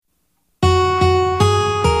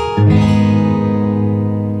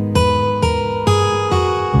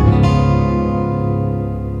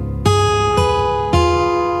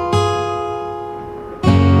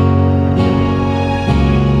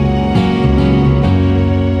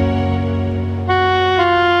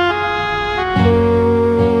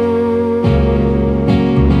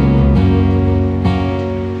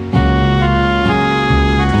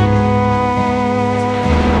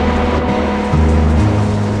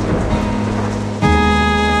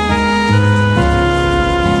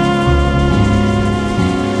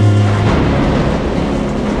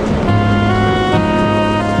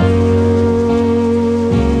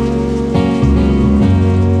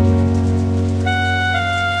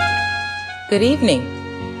Good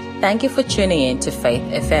evening. Thank you for tuning in to Faith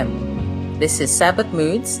FM. This is Sabbath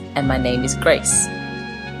Moods, and my name is Grace.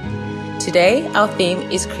 Today, our theme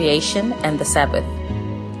is creation and the Sabbath.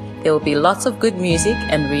 There will be lots of good music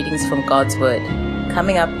and readings from God's Word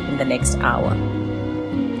coming up in the next hour.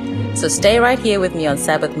 So stay right here with me on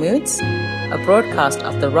Sabbath Moods, a broadcast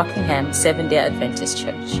of the Rockingham Seventh-day Adventist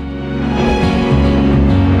Church.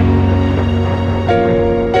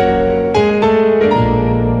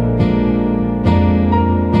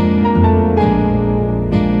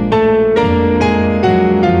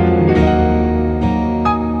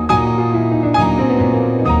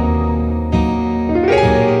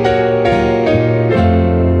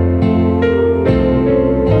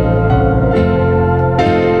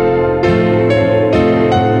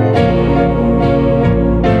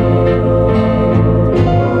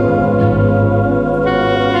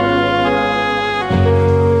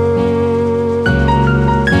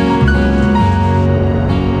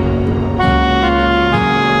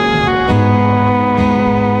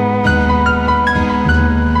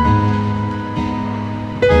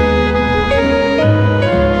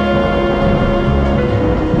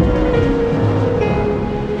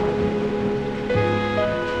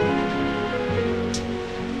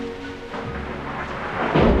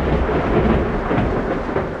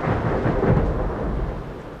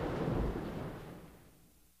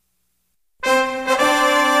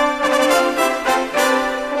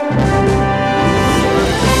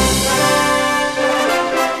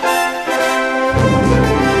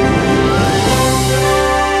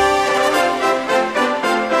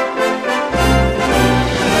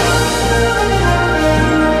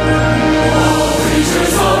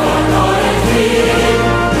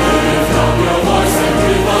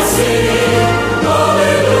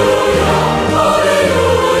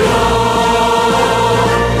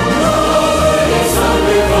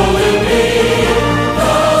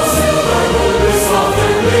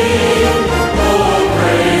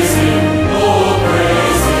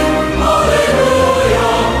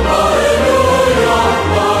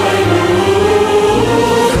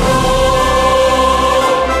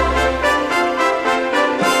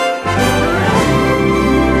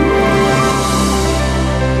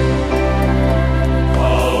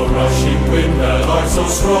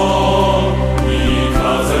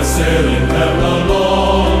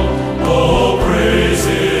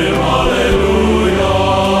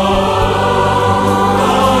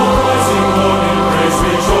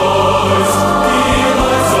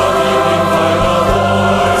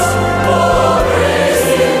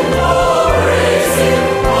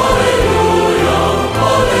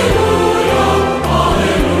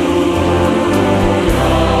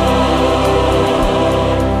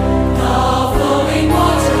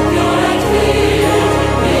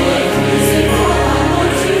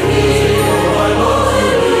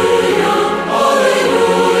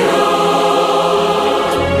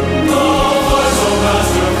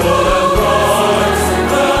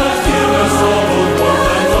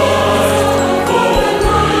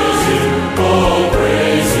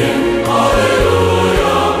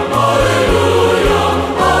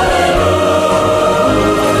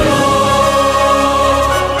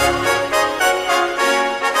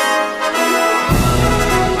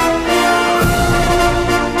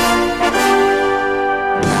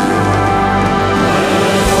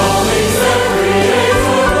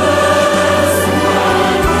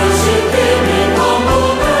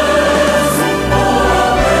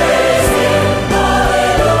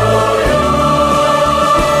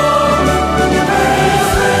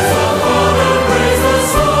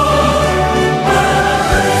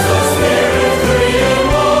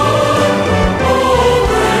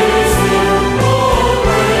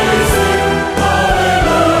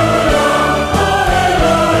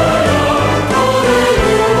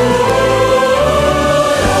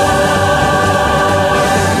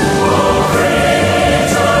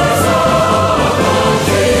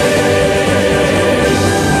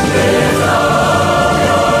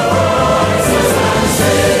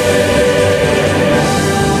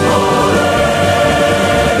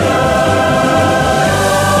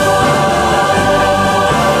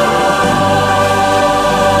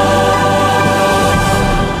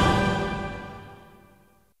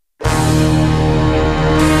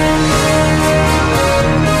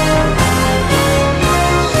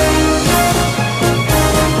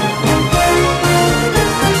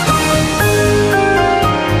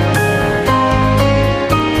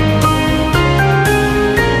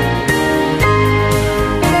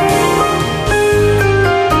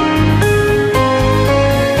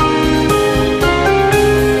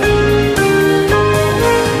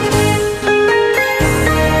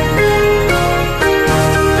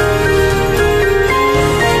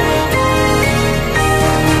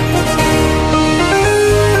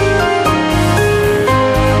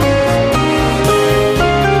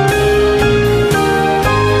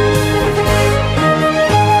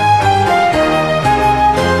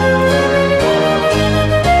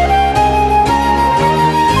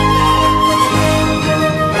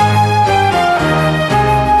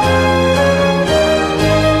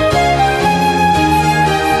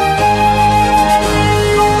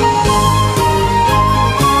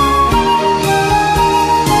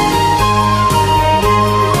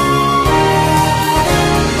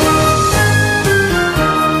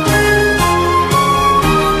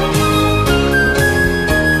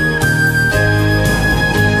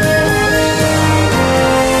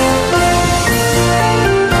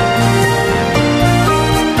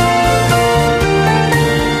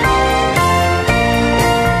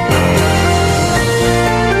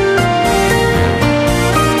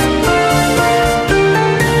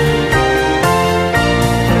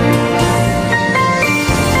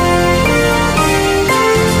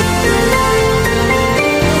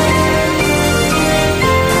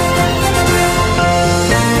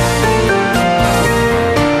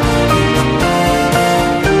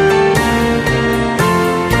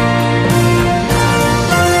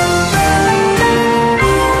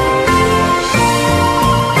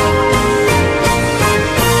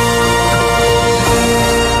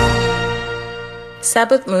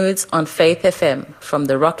 Sabbath Moods on Faith FM from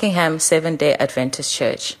the Rockingham Seventh-day Adventist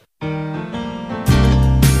Church.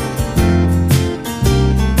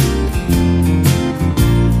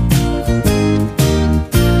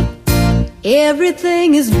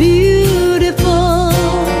 Everything is beautiful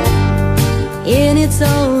in its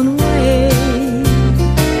own way,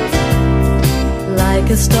 like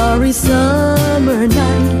a starry summer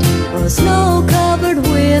night or a snow-covered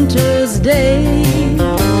winter's day.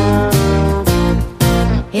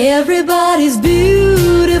 Everybody's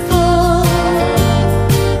beautiful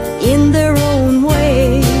in their own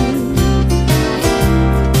way.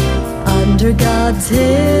 Under God's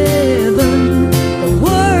heaven, the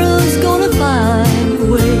world's gonna find a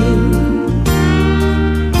way.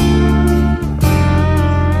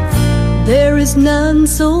 There is none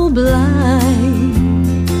so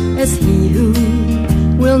blind as he who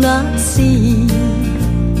will not see.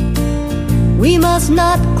 We must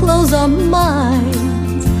not close our minds,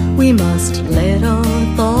 we must let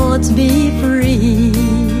our thoughts be free.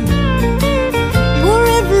 For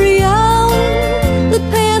every hour that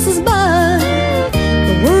passes by,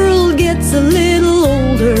 the world gets a little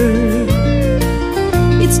older.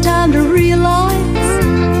 It's time to realize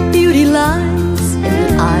beauty lies in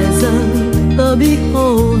the eyes of the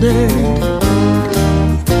beholder.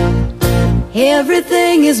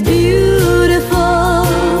 Everything is beautiful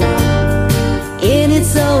in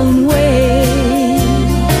its own way,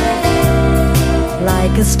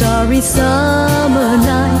 like a starry summer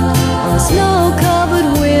night or a snow-covered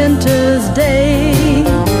winter's day.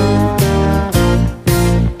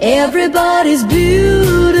 Everybody's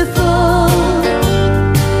beautiful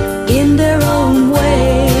in their own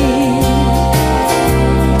way.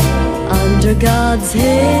 Under God's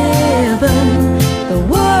heaven, the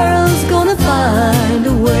world's gonna find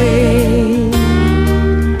a way.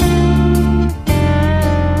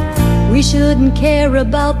 We shouldn't care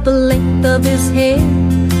about the length of his hair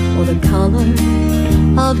or the color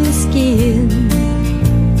of his skin.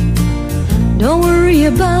 Don't worry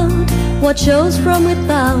about what shows from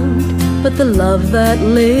without, but the love that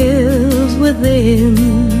lives within.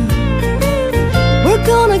 We're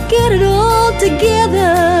gonna get it all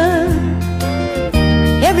together.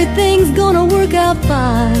 Everything's gonna work out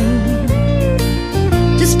fine.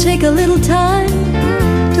 Just take a little time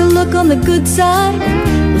to look on the good side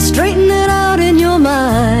and straighten it out in your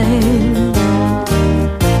mind.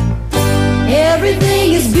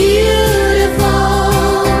 Everything is beautiful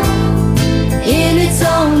in its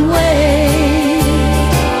own way,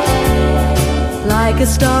 like a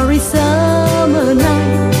starry summer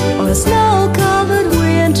night or a snow-covered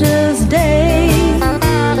winter's day.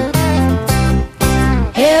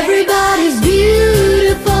 Everybody's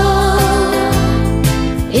beautiful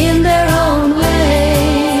in their own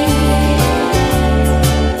way.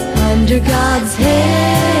 Under God's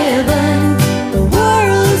heaven, the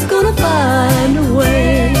world's gonna find a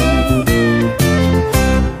way.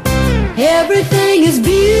 Everything is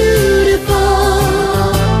beautiful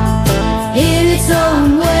in its own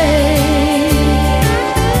way,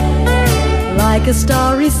 like a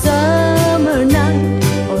starry summer night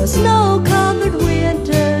or a snow-covered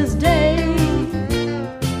winter's day.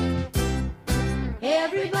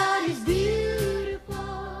 Everybody's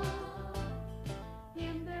beautiful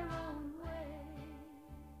in their own way.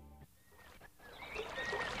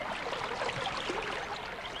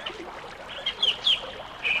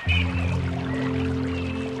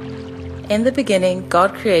 In the beginning,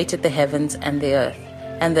 God created the heavens and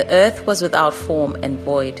the earth was without form and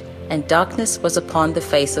void, and darkness was upon the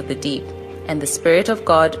face of the deep, and the Spirit of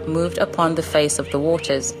God moved upon the face of the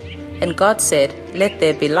waters. And God said, "Let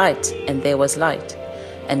there be light," and there was light.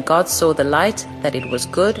 And God saw the light, that it was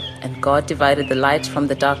good, and God divided the light from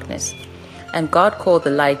the darkness. And God called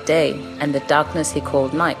the light day, and the darkness he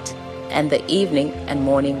called night. And the evening and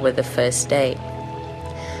morning were the first day.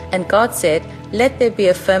 And God said, "Let there be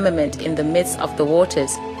a firmament in the midst of the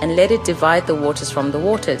waters, and let it divide the waters from the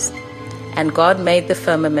waters." And God made the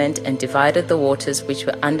firmament and divided the waters which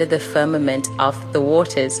were under the firmament of the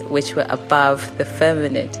waters which were above the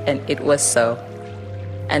firmament, and it was so.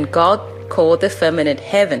 And God called the firmament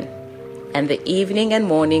heaven, and the evening and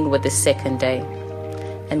morning were the second day.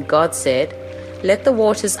 And God said, "Let the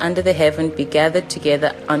waters under the heaven be gathered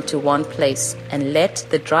together unto one place, and let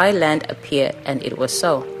the dry land appear," and it was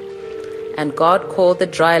so. And God called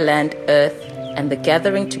the dry land earth, and the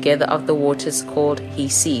gathering together of the waters called he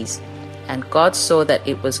seas. And God saw that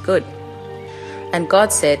it was good. And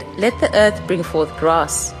God said, "Let the earth bring forth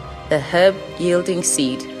grass, the herb yielding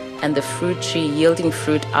seed, and the fruit tree yielding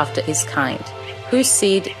fruit after his kind, whose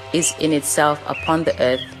seed is in itself upon the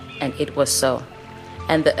earth," and it was so.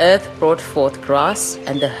 And the earth brought forth grass,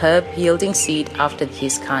 and the herb yielding seed after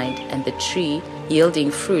his kind, and the tree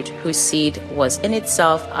yielding fruit whose seed was in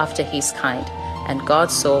itself after his kind. And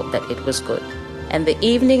God saw that it was good. And the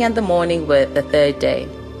evening and the morning were the third day.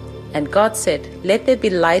 And God said, Let there be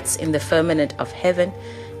lights in the firmament of heaven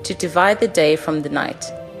to divide the day from the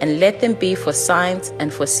night, and let them be for signs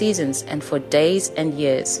and for seasons and for days and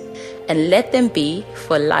years. And let them be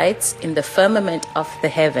for lights in the firmament of the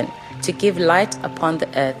heaven, to give light upon the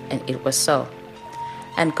earth. And it was so.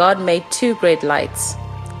 And God made two great lights,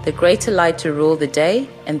 the greater light to rule the day,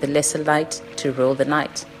 and the lesser light to rule the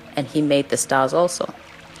night. And he made the stars also.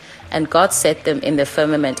 And God set them in the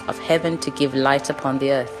firmament of heaven to give light upon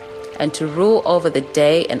the earth, and to rule over the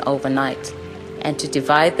day and over night, and to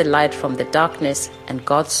divide the light from the darkness. And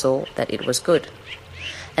God saw that it was good.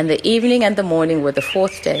 And the evening and the morning were the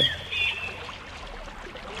fourth day.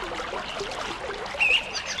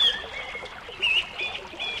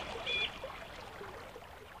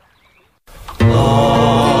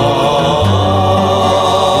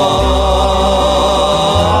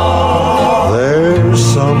 There's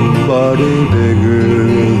somebody bigger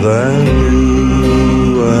than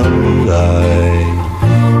you and I,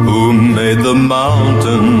 who made the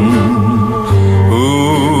mountain,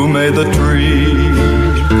 who made the tree,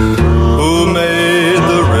 who made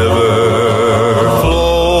the river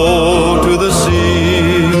flow to the sea,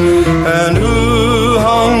 and who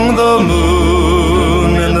hung the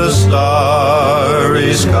moon in the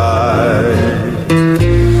starry sky.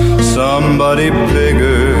 Somebody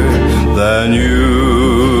bigger than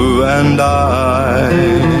you and I,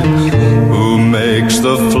 who makes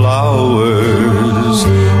the flowers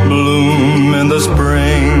bloom in the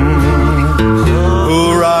spring, who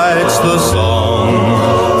writes the song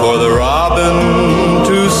for the robin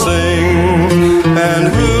to sing, and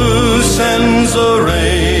who sends the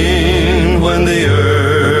rain when the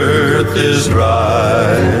earth is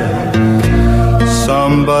dry.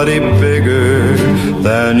 Somebody bigger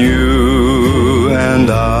than you and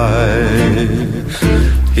I.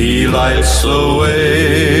 He lights the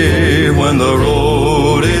way when the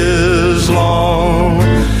road is long,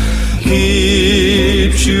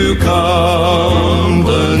 keeps you company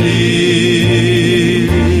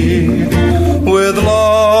with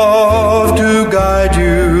love to guide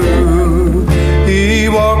you. He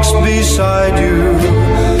walks beside you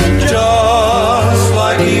just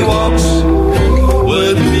like he walks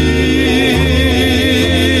with me.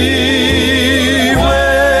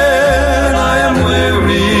 When I am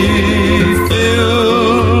weary,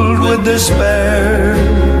 filled with despair,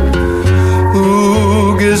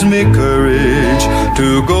 who gives me courage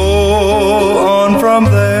to go on from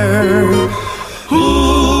there?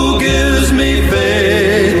 Who gives me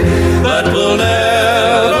faith that will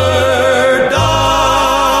never die?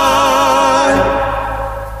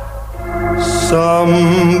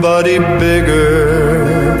 Somebody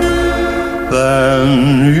bigger than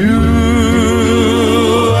you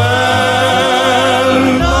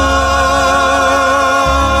and I.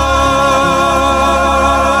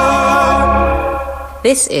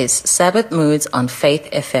 This is Sabbath Moods on Faith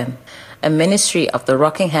FM, a ministry of the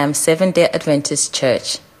Rockingham Seventh-day Adventist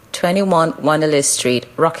Church, 21 Wanderley Street,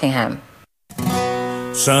 Rockingham.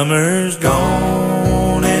 Summer's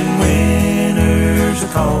gone and winter's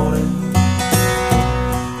a-calling.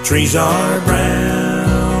 Trees are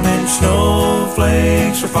brown and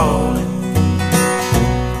snowflakes are falling.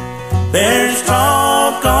 There's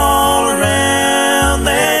talk all around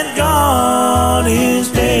that God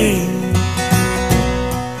is dead,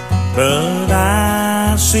 but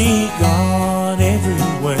I see God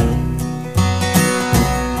everywhere.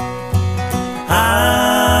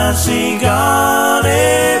 I see God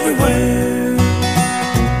everywhere.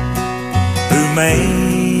 Who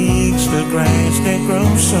makes the grass that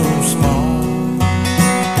grows so small?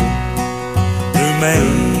 Who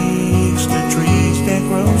makes the trees that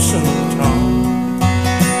grow so tall?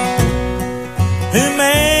 Who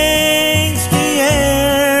makes the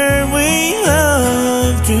air we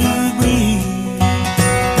love to breathe?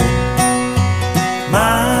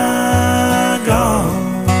 My God,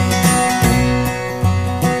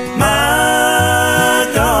 my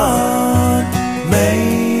God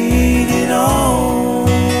made it all.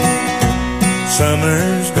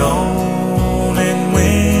 Summer's gone and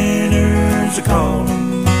winter's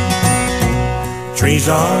a-calling. Trees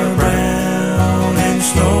are brown and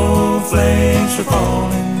snowflakes are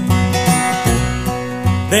falling.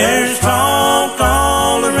 There's talk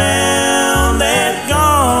all around that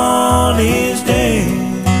God is dead,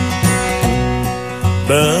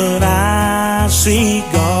 but I see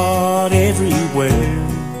God everywhere.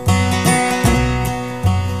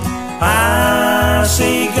 I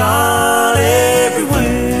see God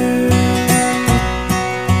everywhere,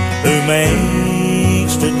 who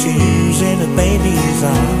makes the tears in a baby's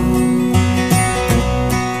eyes,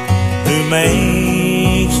 who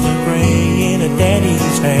makes the gray in a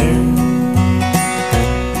daddy's hair,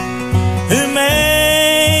 who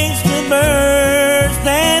makes the birds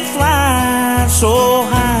that fly so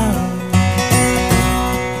high.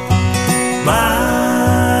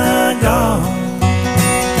 My God,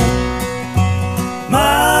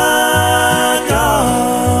 my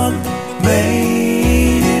God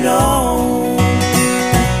made it all.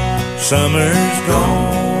 Summer's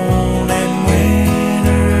gone and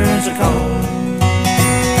winters are gone.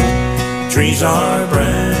 Trees are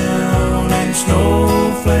brown and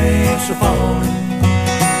snowflakes are falling.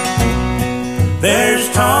 There's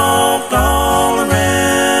talk all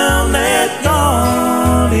around that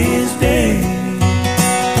God is dead,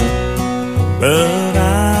 but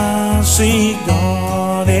I see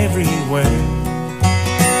God everywhere.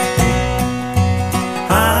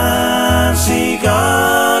 I see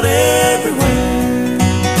God everywhere.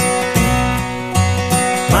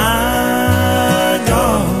 My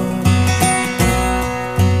God,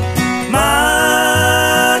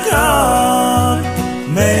 my God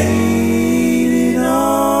made it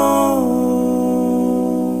all.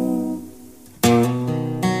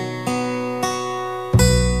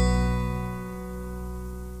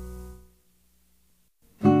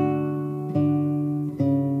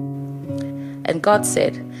 And God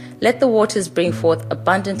said, Let the waters bring forth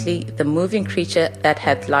abundantly the moving creature that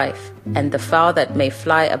hath life, and the fowl that may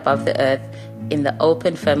fly above the earth in the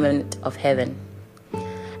open firmament of heaven.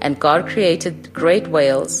 And God created great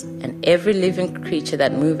whales, and every living creature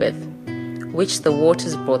that moveth, which the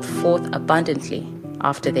waters brought forth abundantly,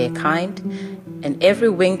 after their kind, and every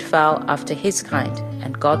winged fowl after his kind.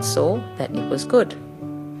 And God saw that it was good.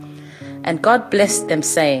 And God blessed them,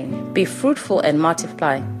 saying, Be fruitful and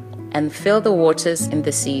multiply, and fill the waters in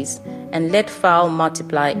the seas, and let fowl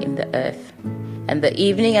multiply in the earth. And the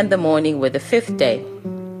evening and the morning were the fifth day.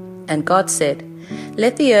 And God said,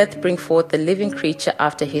 Let the earth bring forth the living creature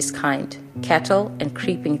after his kind, cattle and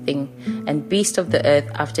creeping thing, and beast of the earth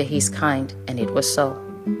after his kind. And it was so.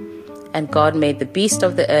 And God made the beast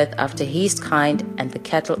of the earth after his kind, and the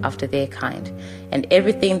cattle after their kind, and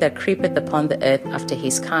everything that creepeth upon the earth after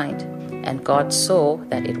his kind. And God saw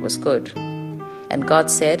that it was good. And God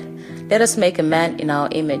said, Let us make a man in our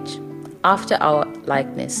image, after our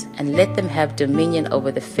likeness, and let them have dominion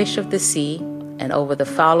over the fish of the sea, and over the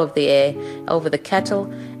fowl of the air, over the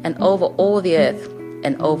cattle, and over all the earth,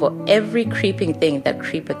 and over every creeping thing that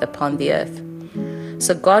creepeth upon the earth.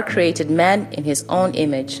 So God created man in his own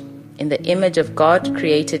image. In the image of God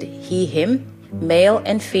created he him, male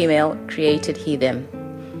and female created he them.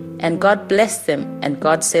 And God blessed them, and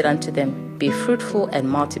God said unto them, Be fruitful and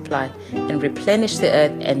multiply, and replenish the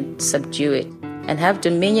earth and subdue it, and have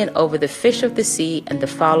dominion over the fish of the sea and the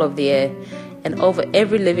fowl of the air, and over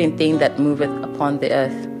every living thing that moveth upon the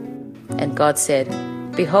earth. And God said,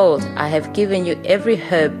 Behold, I have given you every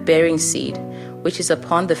herb bearing seed, which is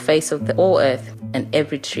upon the face of the whole earth, and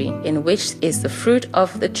every tree, in which is the fruit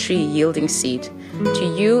of the tree yielding seed. To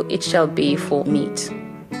you it shall be for meat.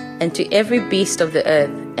 And to every beast of the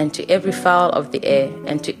earth, and to every fowl of the air,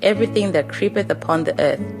 and to everything that creepeth upon the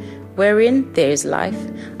earth, wherein there is life,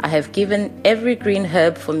 I have given every green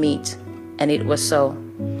herb for meat. And it was so.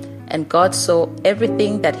 And God saw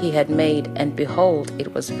everything that he had made, and behold,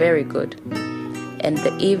 it was very good. And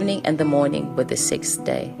the evening and the morning were the sixth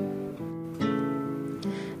day.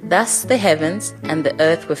 Thus the heavens and the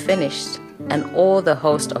earth were finished, and all the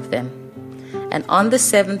host of them. And on the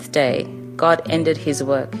seventh day God ended his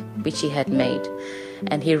work which he had made,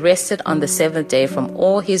 and he rested on the seventh day from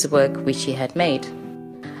all his work which he had made.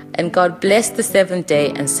 And God blessed the seventh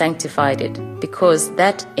day and sanctified it, because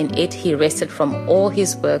that in it he rested from all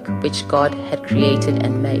his work which God had created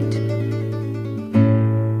and made.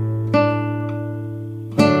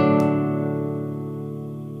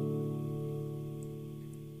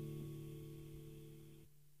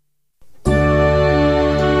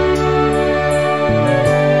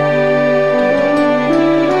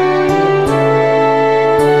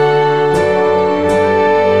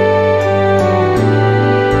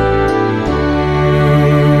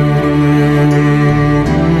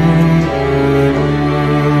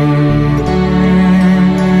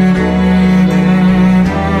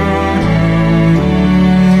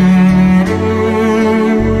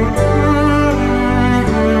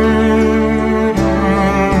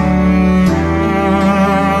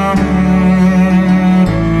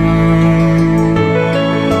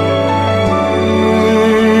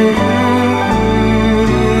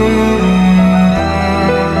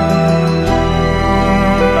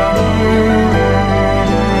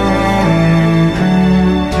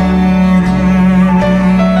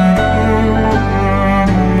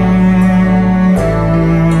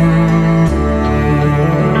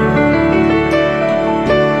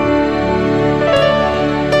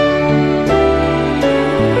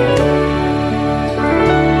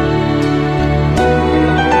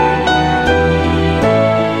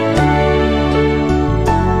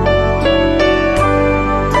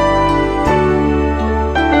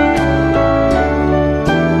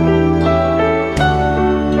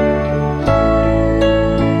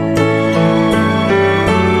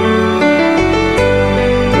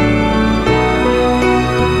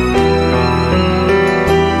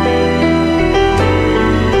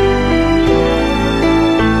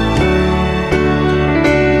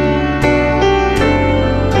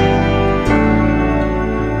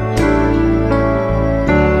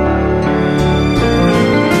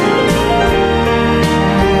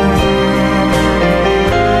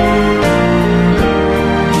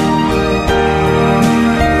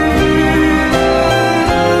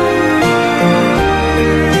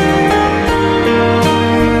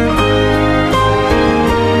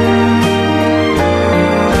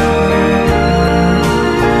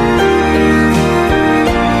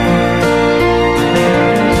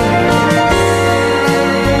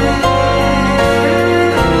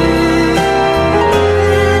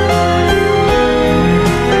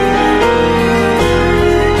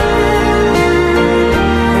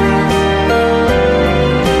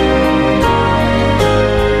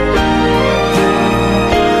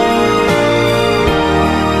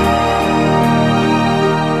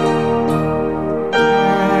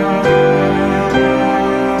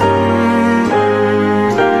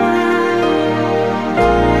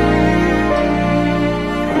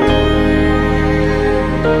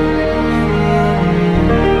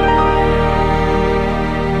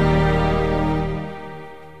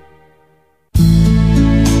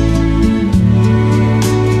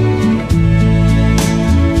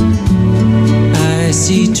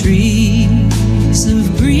 see trees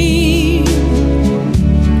of green,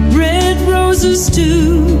 red roses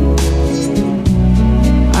too.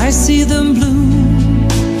 I see them bloom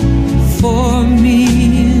for me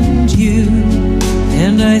and you,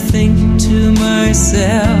 and I think to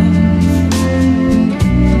myself,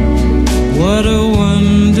 what a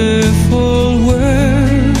wonderful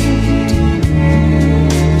world.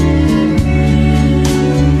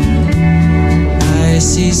 I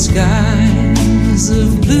see skies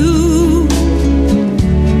of blue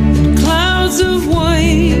and clouds of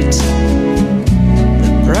white,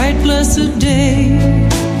 the bright blessed day,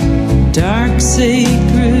 dark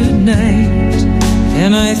sacred night,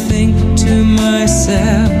 and I think to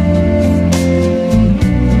myself,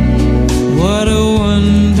 what a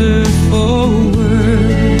wonderful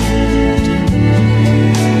world.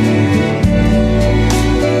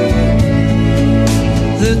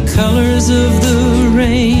 The colors of the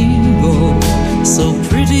rainbow, so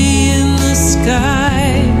pretty in the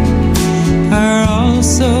sky, are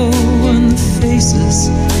also on the faces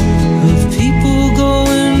of people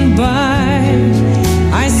going by.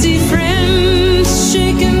 I see friends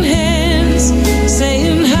shaking hands,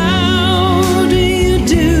 saying, how do you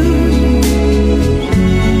do?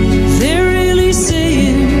 They're really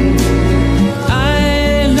saying,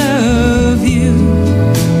 I love you.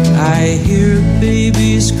 I hear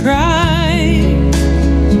babies cry,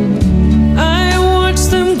 I watch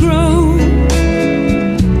them grow.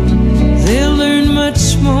 They'll learn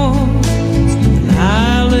much more than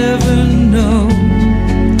I'll ever know.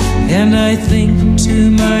 And I think to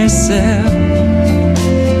myself,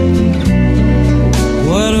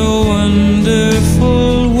 what a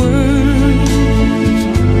wonderful world.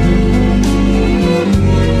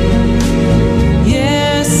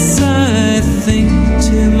 Yes, I think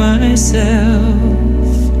to myself,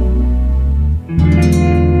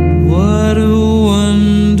 what a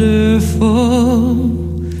wonderful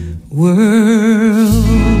world.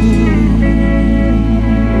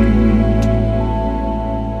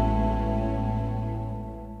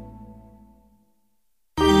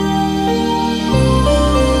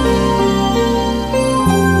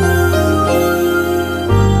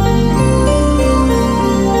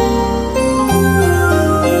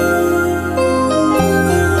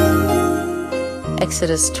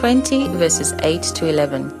 Exodus 20 verses 8 to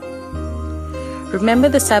 11. Remember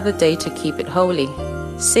the Sabbath day to keep it holy.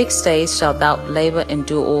 6 days shalt thou labor and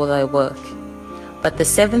do all thy work. But the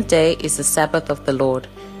seventh day is the Sabbath of the Lord.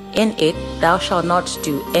 In it thou shalt not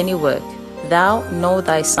do any work, thou, nor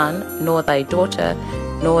thy son, nor thy daughter,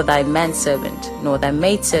 nor thy manservant, nor thy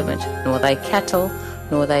maidservant, nor thy cattle,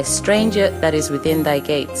 nor thy stranger that is within thy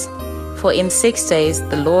gates. For in 6 days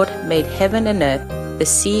the Lord made heaven and earth, the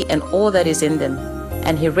sea and all that is in them,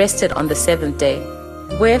 and he rested on the seventh day.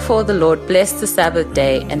 Wherefore the Lord blessed the Sabbath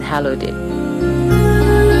day and hallowed it.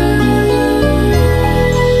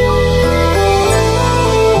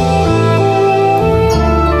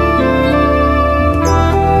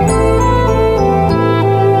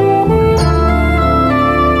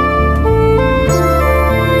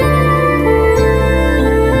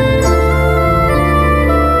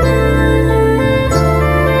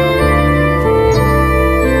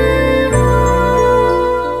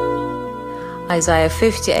 Isaiah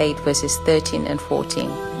 58 verses 13 and 14.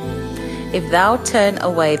 If thou turn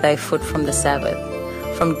away thy foot from the Sabbath,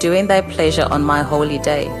 from doing thy pleasure on my holy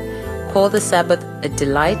day, call the Sabbath a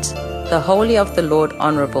delight, the holy of the Lord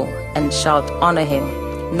honorable, and shalt honor him,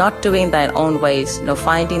 not doing thine own ways, nor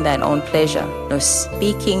finding thine own pleasure, nor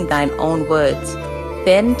speaking thine own words.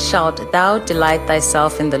 Then shalt thou delight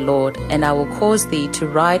thyself in the Lord, and I will cause thee to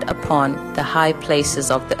ride upon the high places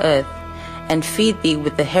of the earth, and feed thee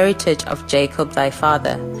with the heritage of Jacob thy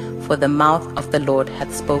father, for the mouth of the Lord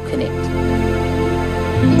hath spoken it.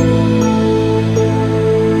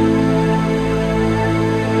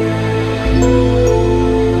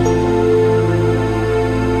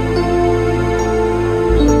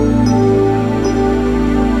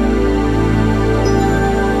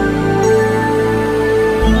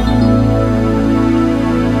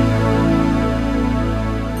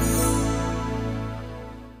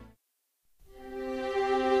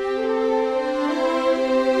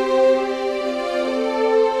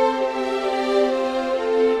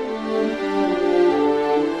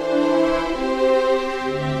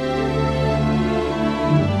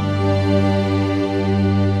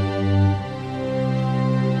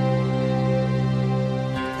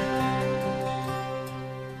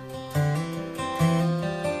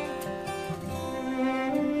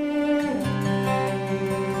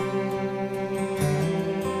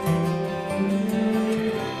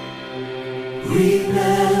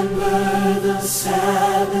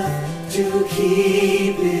 Sabbath to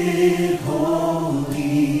keep it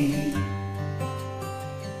holy.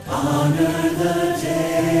 Honor the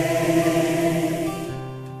day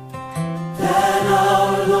that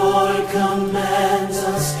our Lord commands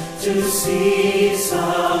us to cease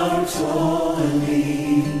our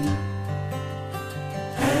toiling,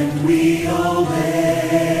 and we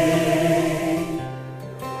obey,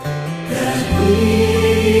 that we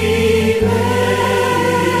may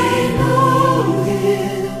know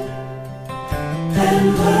Him and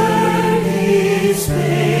learn His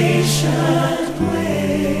patient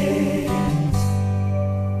ways,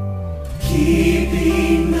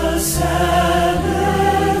 keeping the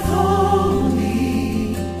Sabbath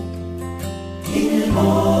holy in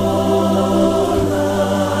all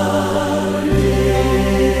our days.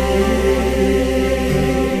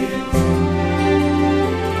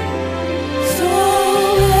 So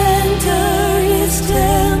enter His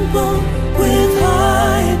temple with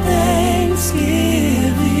high thanksgiving.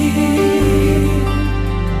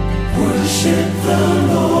 Worship the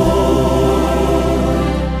Lord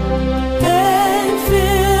and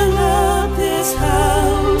fill up this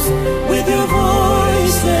house with your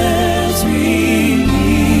voices ringing.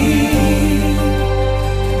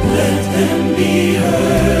 Let them be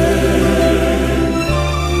heard,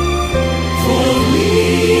 for we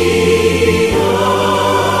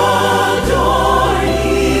adore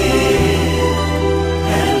Him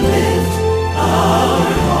and lift our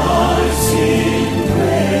hearts in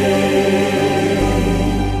praise,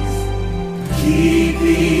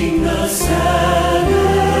 keeping the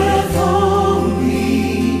Sabbath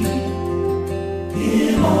holy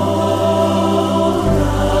in all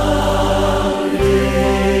our days.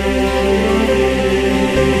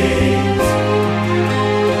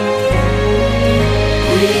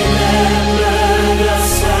 Remember the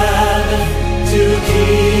Sabbath to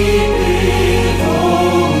keep it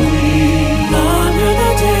holy. Honor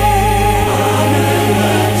the day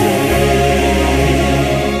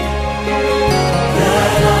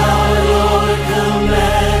that our Lord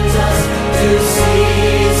commands us to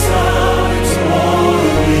cease our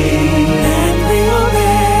toiling, and we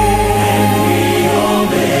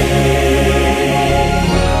obey,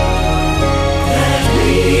 that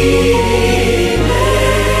we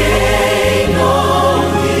may know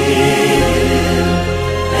Him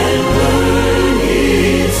and learn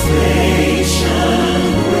His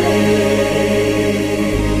patient ways,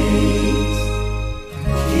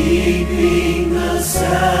 keeping the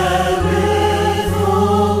Sabbath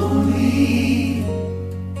holy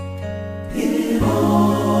in all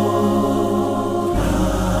our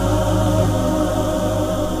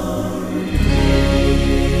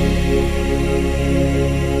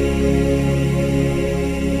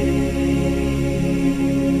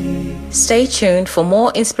Stay tuned for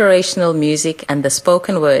more inspirational music and the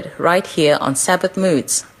spoken word right here on Sabbath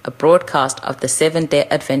Moods, a broadcast of the Seventh-day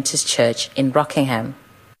Adventist Church in Rockingham.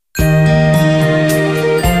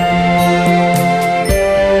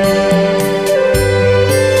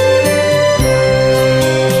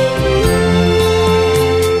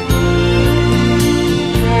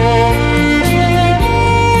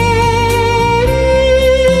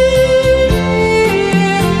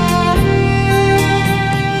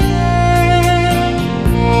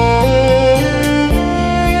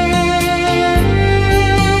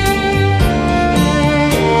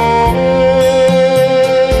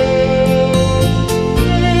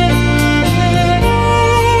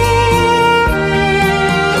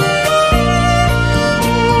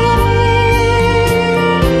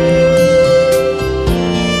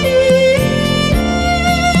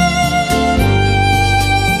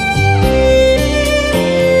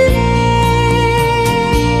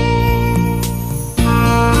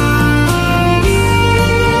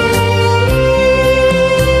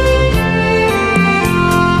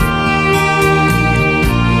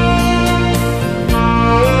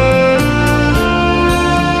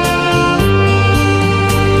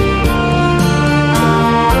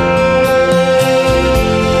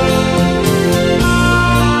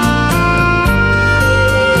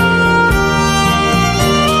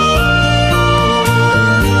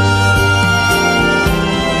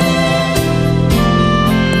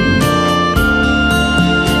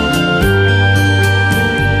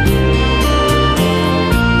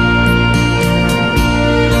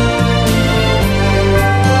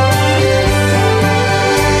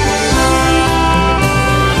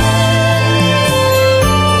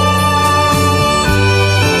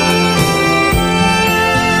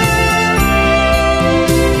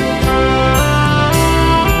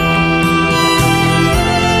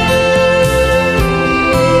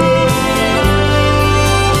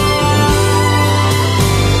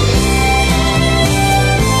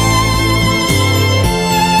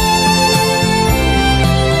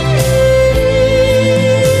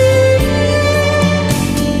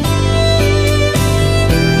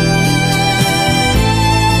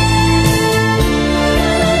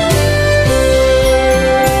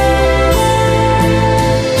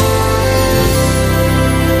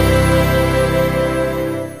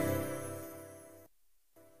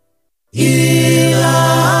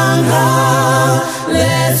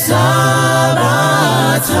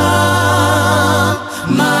 lesabatha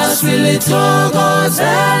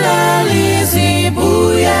masilithokozele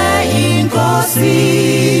lizibuye inkosi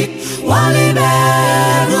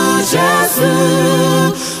walibeka uJesu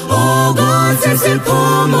ukuthi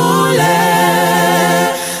siphumule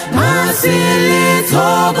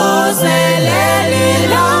masilithokozele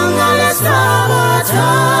lilanga lesabatha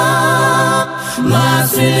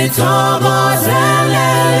masilithokozele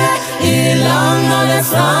ilanga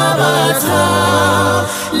lesabatha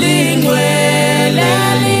lingcwele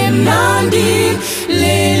limnandi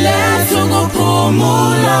liletha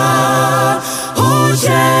ukuphumula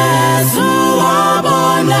uJesu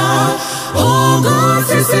wabona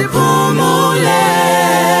ukuthi siphumule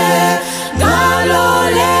ngalo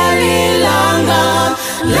leli langa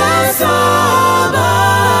lesabatha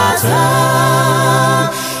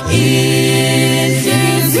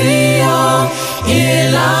inhliziyo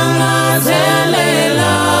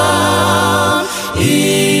ilangazelela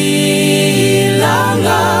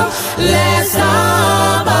ilanga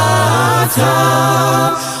lesabatha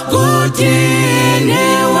kudini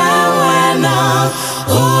wena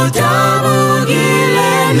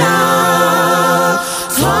udabukile na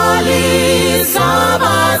thwali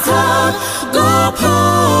sabatha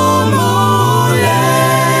kuphumule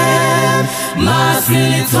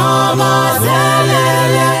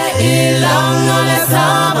masilithokozelele ilanga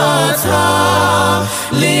lesabatha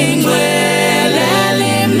lingcwele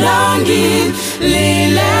limnandi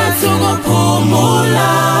liletha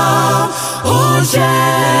ukuphumula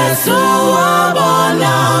uJesu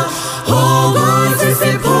wabona ukuthi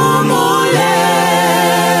siphumule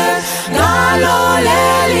ngalo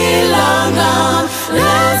leli langa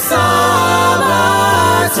lesabatha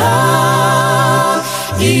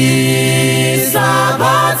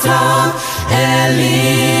isabatha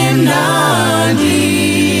elimnandi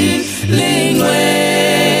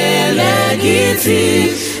lingcwele kithi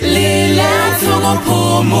liletha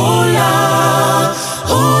ukuphumula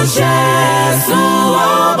uJesu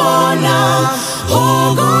wabona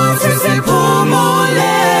ukuthi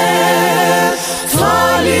siphumule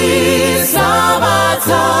thwali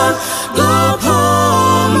sabatha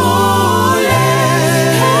kuphumule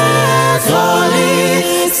thwali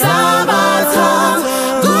sabatha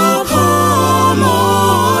kuphumule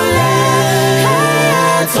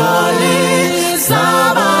thwali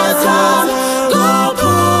sabatha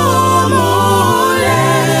kuphumule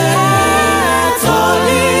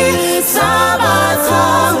thwali sabatha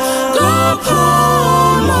kuphumule.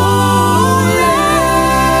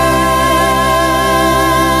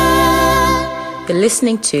 You're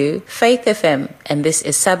listening to Faith FM, and this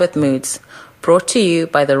is Sabbath Moods, brought to you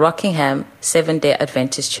by the Rockingham Seventh-day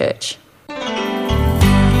Adventist Church.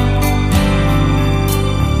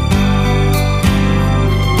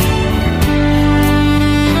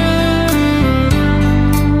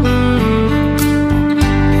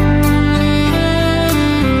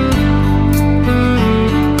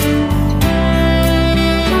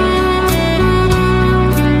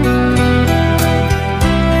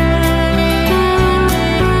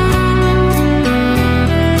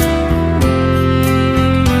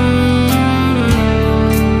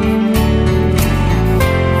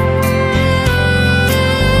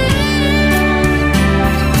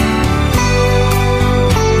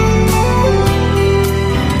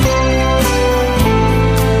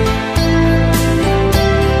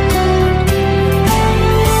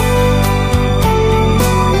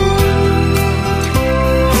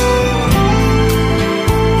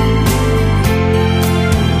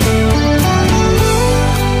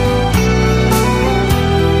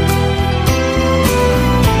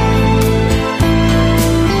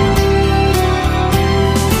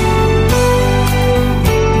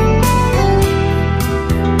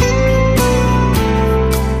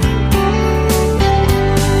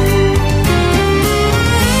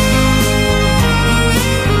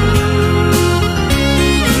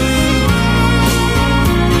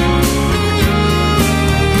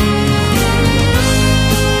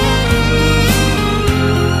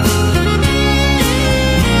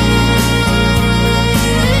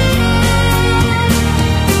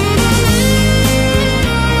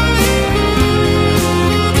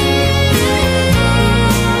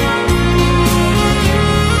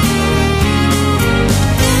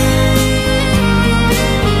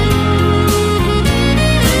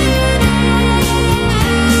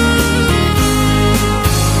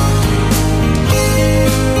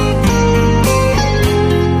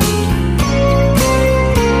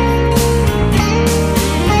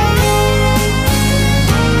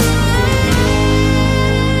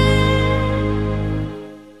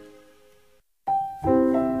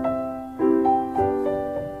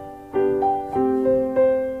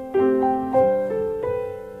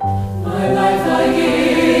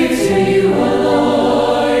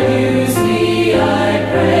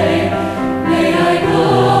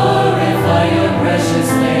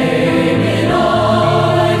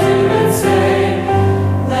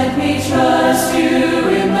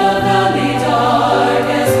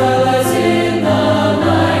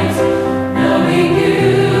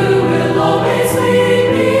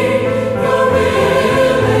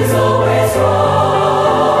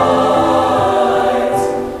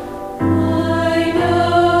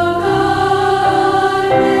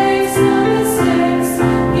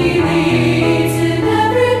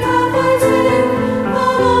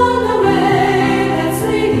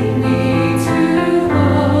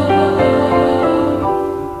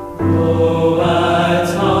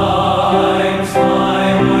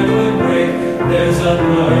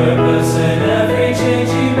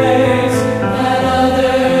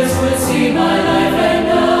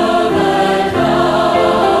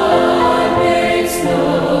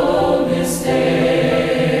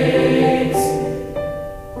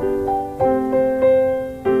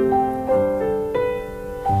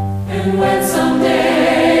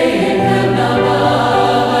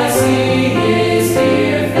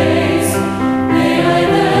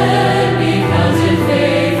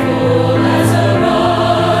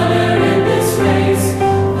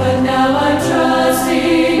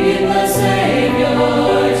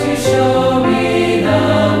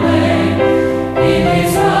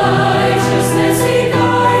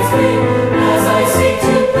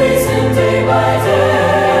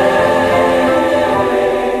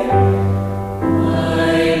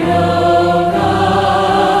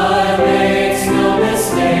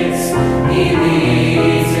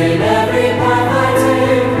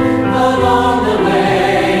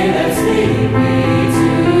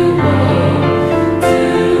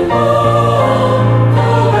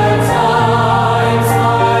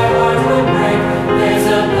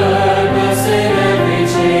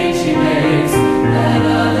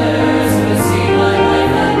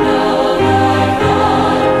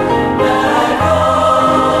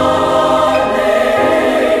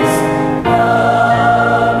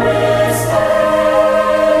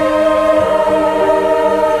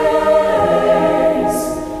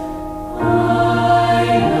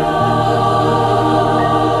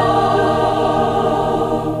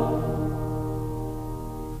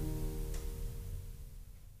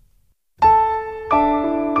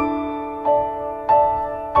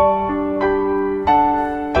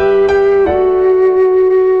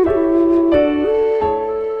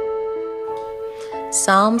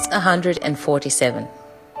 Psalms 147.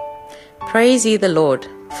 Praise ye the Lord,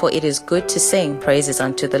 for it is good to sing praises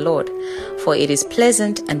unto the Lord, for it is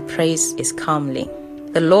pleasant, and praise is comely.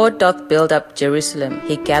 The Lord doth build up Jerusalem,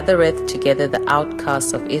 he gathereth together the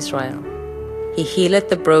outcasts of Israel. He healeth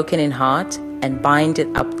the broken in heart, and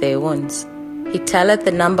bindeth up their wounds. He telleth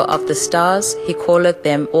the number of the stars, he calleth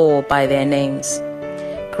them all by their names.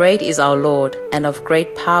 Great is our Lord, and of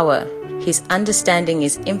great power, his understanding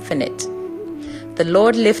is infinite. The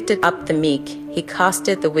Lord lifted up the meek, he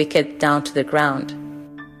casteth the wicked down to the ground.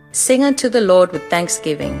 Sing unto the Lord with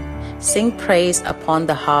thanksgiving, sing praise upon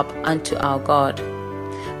the harp unto our God,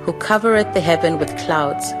 who covereth the heaven with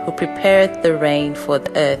clouds, who prepareth the rain for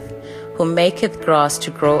the earth, who maketh grass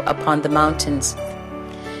to grow upon the mountains.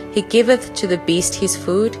 He giveth to the beast his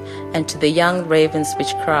food, and to the young ravens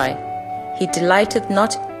which cry. He delighteth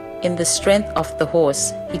not in the strength of the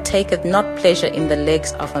horse, he taketh not pleasure in the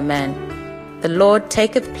legs of a man. The Lord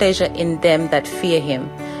taketh pleasure in them that fear him,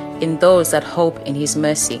 in those that hope in his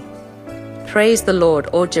mercy. Praise the Lord,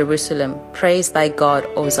 O Jerusalem, praise thy God,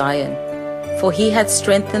 O Zion. For he hath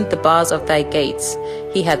strengthened the bars of thy gates,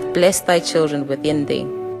 he hath blessed thy children within thee.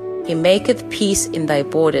 He maketh peace in thy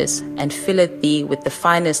borders, and filleth thee with the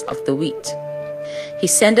finest of the wheat. He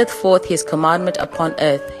sendeth forth his commandment upon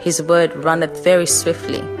earth, his word runneth very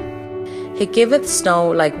swiftly. He giveth snow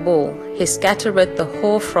like wool, he scattereth the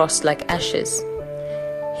hoarfrost like ashes.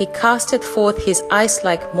 He casteth forth his ice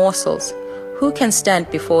like morsels, who can stand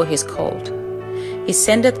before his cold? He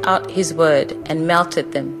sendeth out his word, and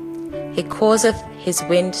melteth them. He causeth his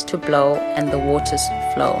wind to blow, and the waters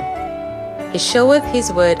flow. He showeth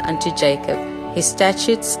his word unto Jacob, his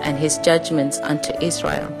statutes and his judgments unto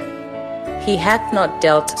Israel. He hath not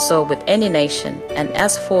dealt so with any nation, and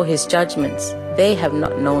as for his judgments, they have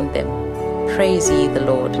not known them. Praise ye the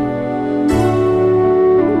Lord.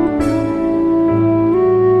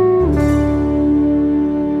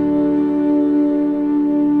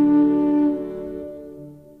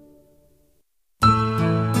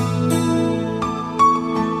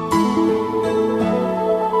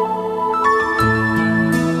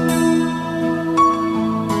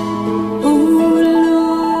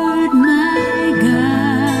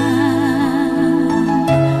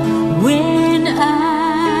 When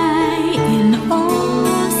I in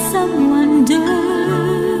awesome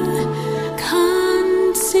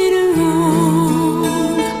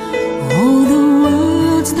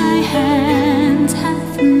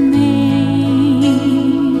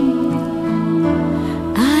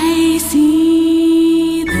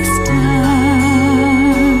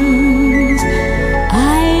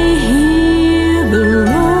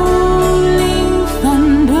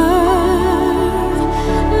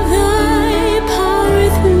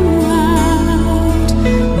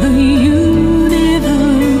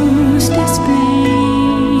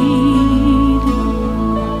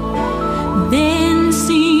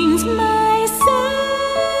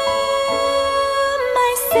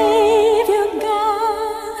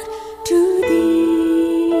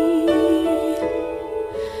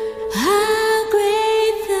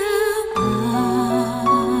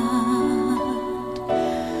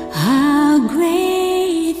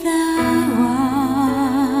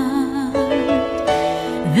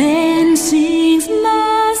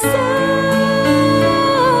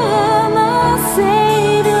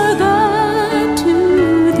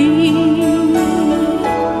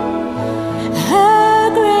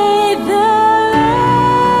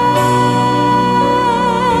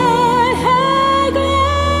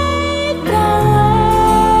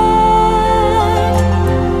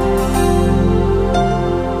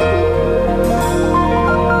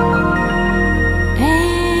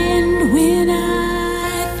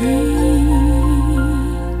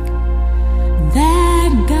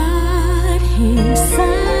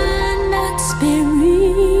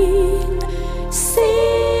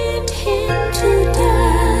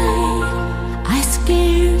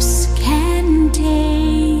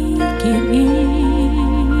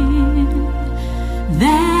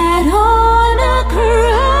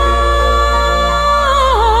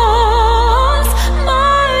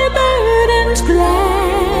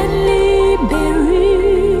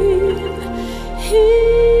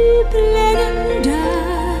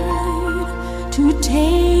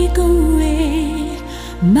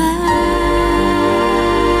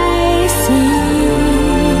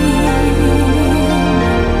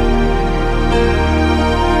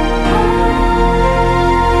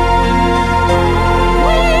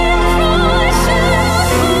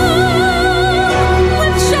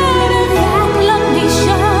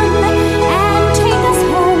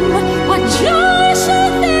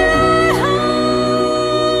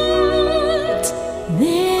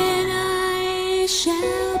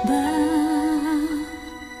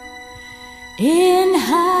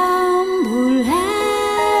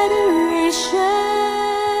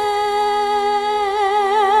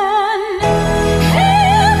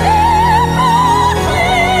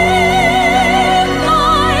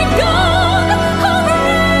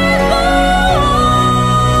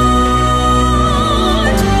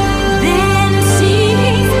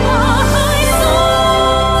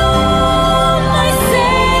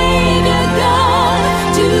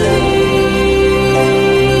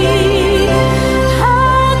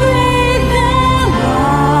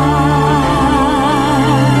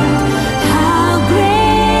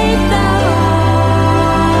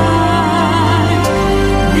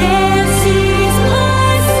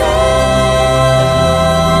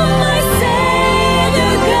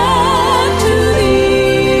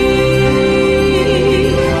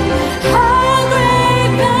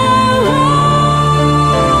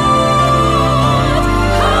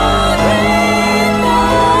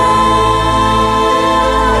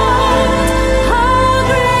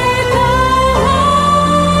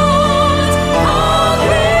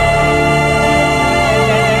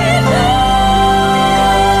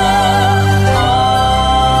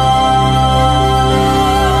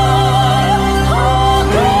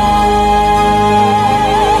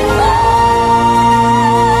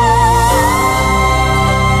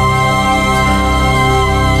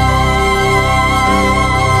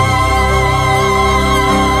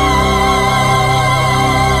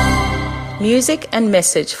music and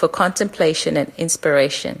message for contemplation and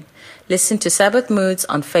inspiration. Listen to Sabbath Moods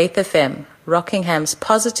on Faith FM, Rockingham's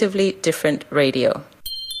positively different radio.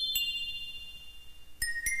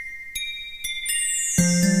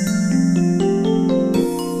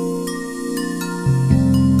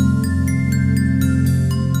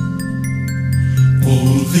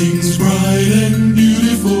 All things bright and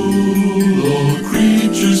beautiful, all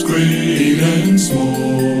creatures great and small,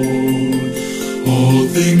 all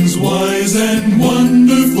things wise and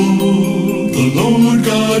wonderful, the Lord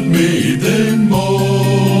God made them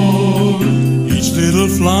all. Each little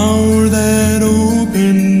flower that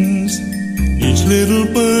opens, each little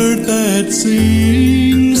bird that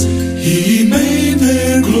sings, He made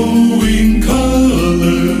their glowing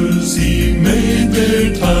colors, He made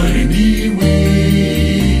their tiny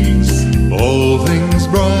wings. All things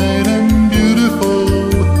bright and beautiful,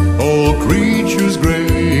 all creatures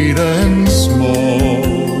great and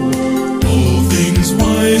small, all things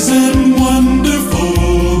wise and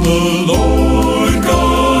wonderful, the Lord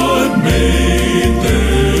God made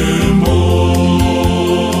them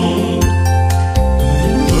all.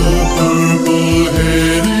 The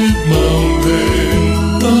purple-headed mountain,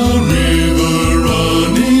 the river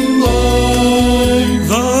running by,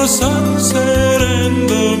 the sunset and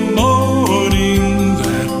the morning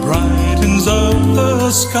that brightens up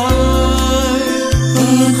the sky,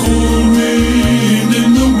 the cold wind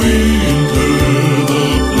in the winter, the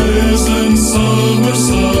pleasant summer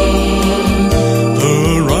sun, the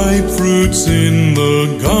ripe fruits in the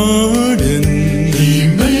garden, He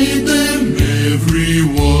made them every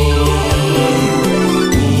one.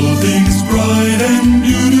 All things bright and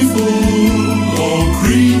beautiful, all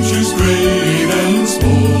creatures great and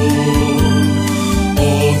small,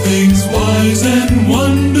 all things wise and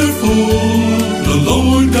wonderful, the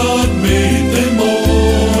Lord God made them all.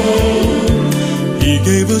 He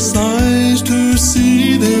gave us eyes to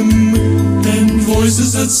see them, and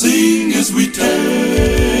voices that sing as we tell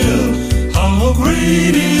how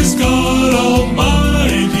great is God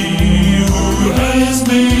Almighty, who has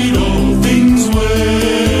made all things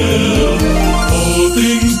well. All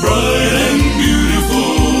things bright and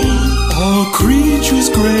beautiful, all creatures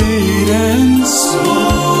great and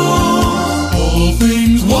small, all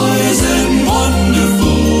things wise and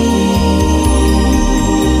wonderful,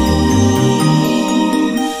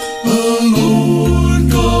 the Lord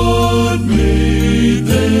God made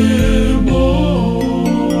them all.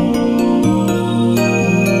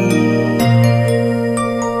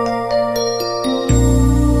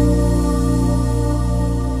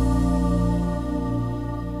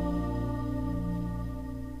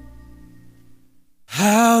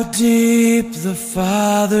 How deep the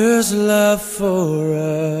Father's love for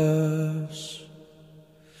us,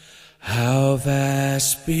 how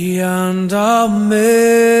vast beyond all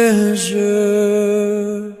measure,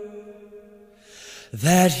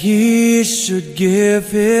 that He should give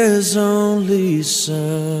His only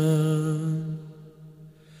Son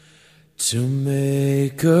to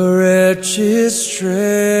make a wretch His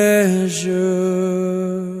treasure.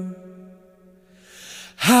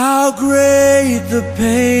 How great the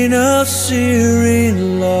pain of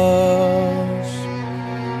searing loss!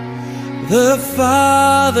 The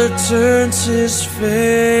Father turns His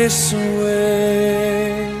face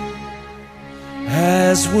away,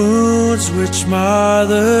 as wounds which mar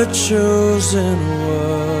the chosen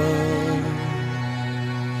one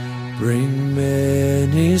bring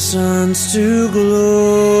many sons to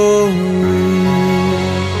glory.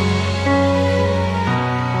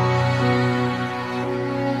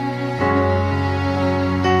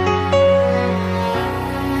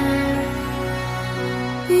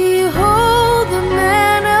 Behold the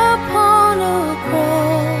man upon a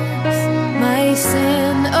cross, my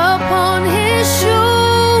sin upon His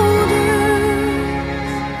shoulders.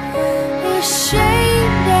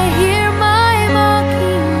 Ashamed, I hear my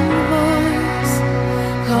mocking voice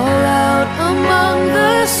call out among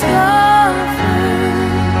the scoffers.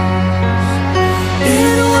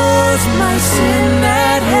 It was my sin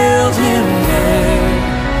that held Him there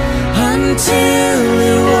until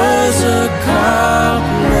it was accomplished.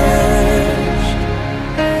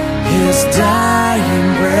 His dying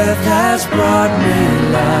breath has brought me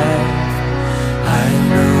life. I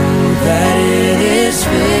know that it is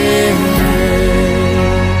finished.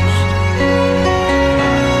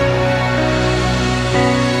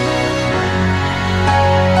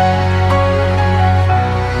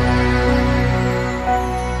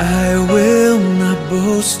 I will not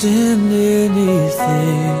boast in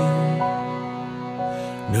anything,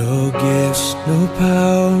 no gifts, no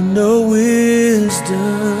power, no wisdom,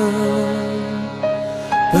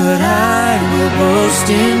 but but I will boast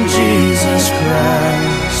in Jesus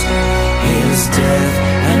Christ, His death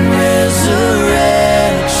and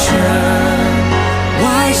resurrection.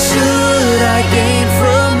 Why should I gain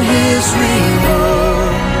from His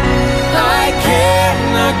reward? I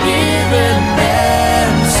cannot give an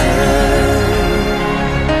answer,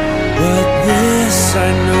 but this I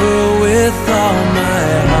know with all my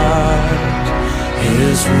heart: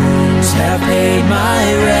 His wounds have paid my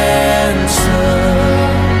ransom.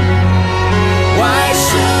 Why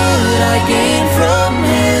should I gain from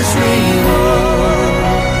His reward?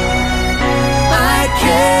 I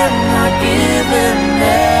cannot give an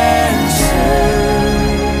answer.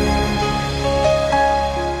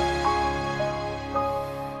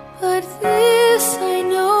 But this I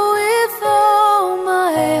know with all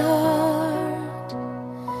my heart: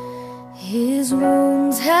 His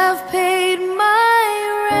wounds have paid my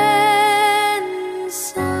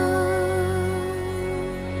ransom.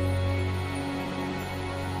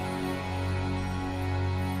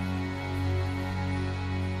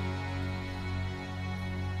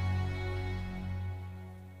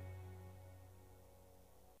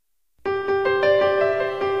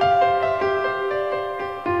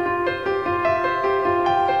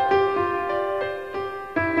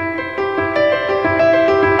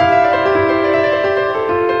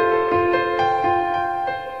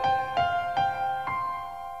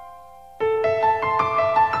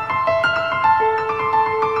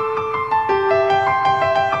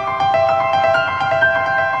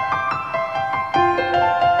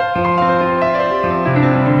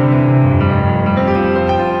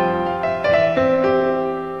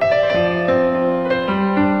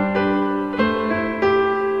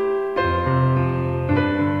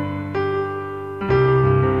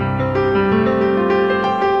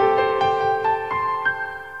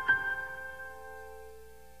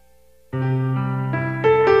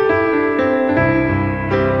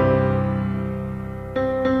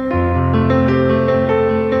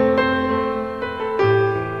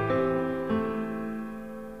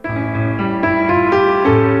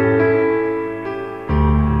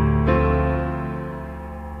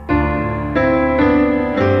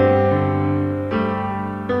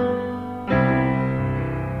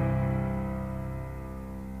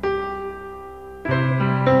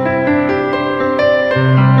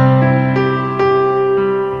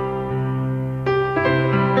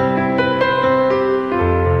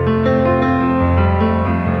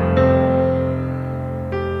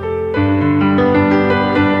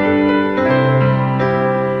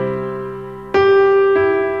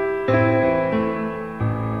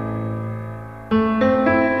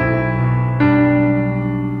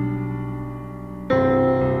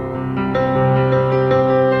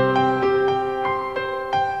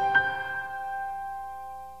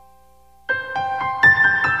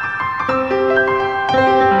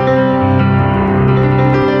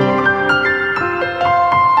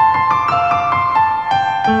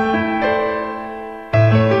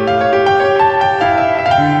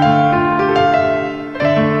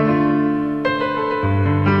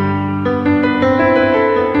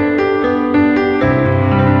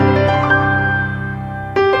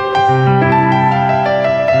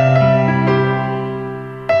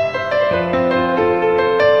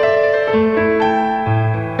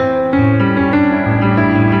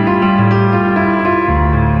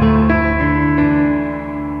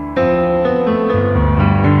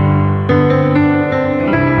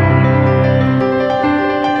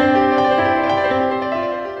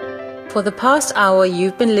 For the past hour,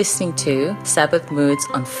 you've been listening to Sabbath Moods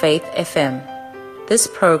on Faith FM. This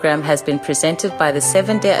program has been presented by the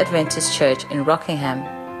Seventh-day Adventist Church in Rockingham.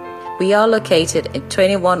 We are located at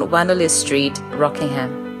 21 Wanderley Street,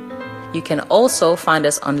 Rockingham. You can also find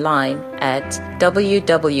us online at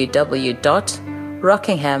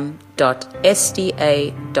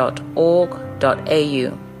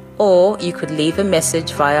www.rockingham.sda.org.au, or you could leave a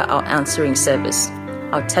message via our answering service.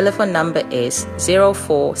 Our telephone number is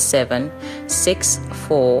 047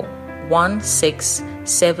 6416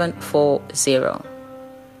 740.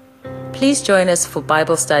 Please join us for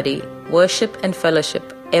Bible study, worship and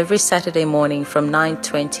fellowship every Saturday morning from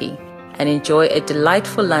 9:20 and enjoy a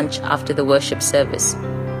delightful lunch after the worship service.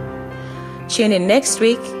 Tune in next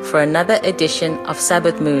week for another edition of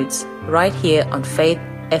Sabbath Moods right here on Faith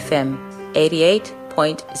FM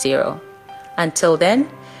 88.0. Until then,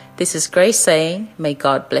 this is Grace saying, may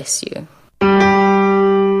God bless you.